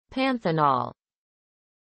Panthenol.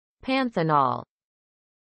 Panthenol.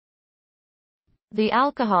 The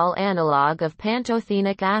alcohol analog of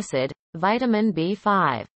pantothenic acid, vitamin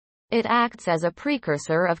B5. It acts as a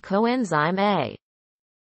precursor of coenzyme A.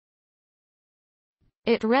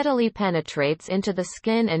 It readily penetrates into the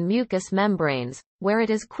skin and mucous membranes, where it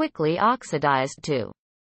is quickly oxidized to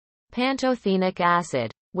pantothenic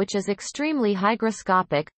acid, which is extremely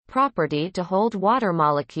hygroscopic, property to hold water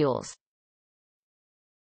molecules.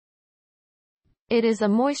 It is a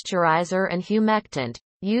moisturizer and humectant,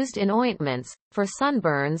 used in ointments, for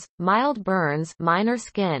sunburns, mild burns, minor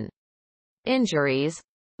skin injuries,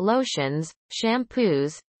 lotions,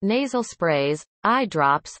 shampoos, nasal sprays, eye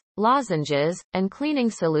drops, lozenges, and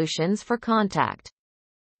cleaning solutions for contact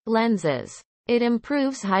lenses. It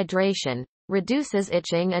improves hydration, reduces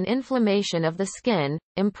itching and inflammation of the skin,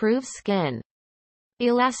 improves skin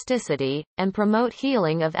elasticity, and promote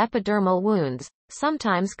healing of epidermal wounds,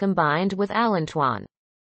 sometimes combined with allantoin.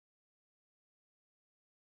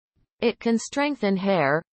 It can strengthen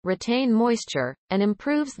hair, retain moisture, and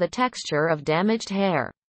improves the texture of damaged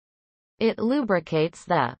hair. It lubricates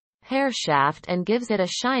the hair shaft and gives it a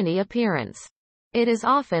shiny appearance. It is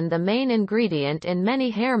often the main ingredient in many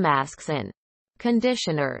hair masks and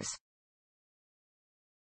conditioners.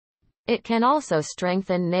 It can also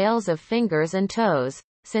strengthen nails of fingers and toes,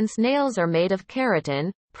 since nails are made of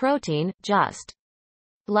keratin, protein, just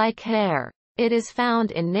like hair. It is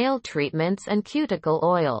found in nail treatments and cuticle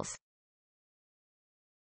oils.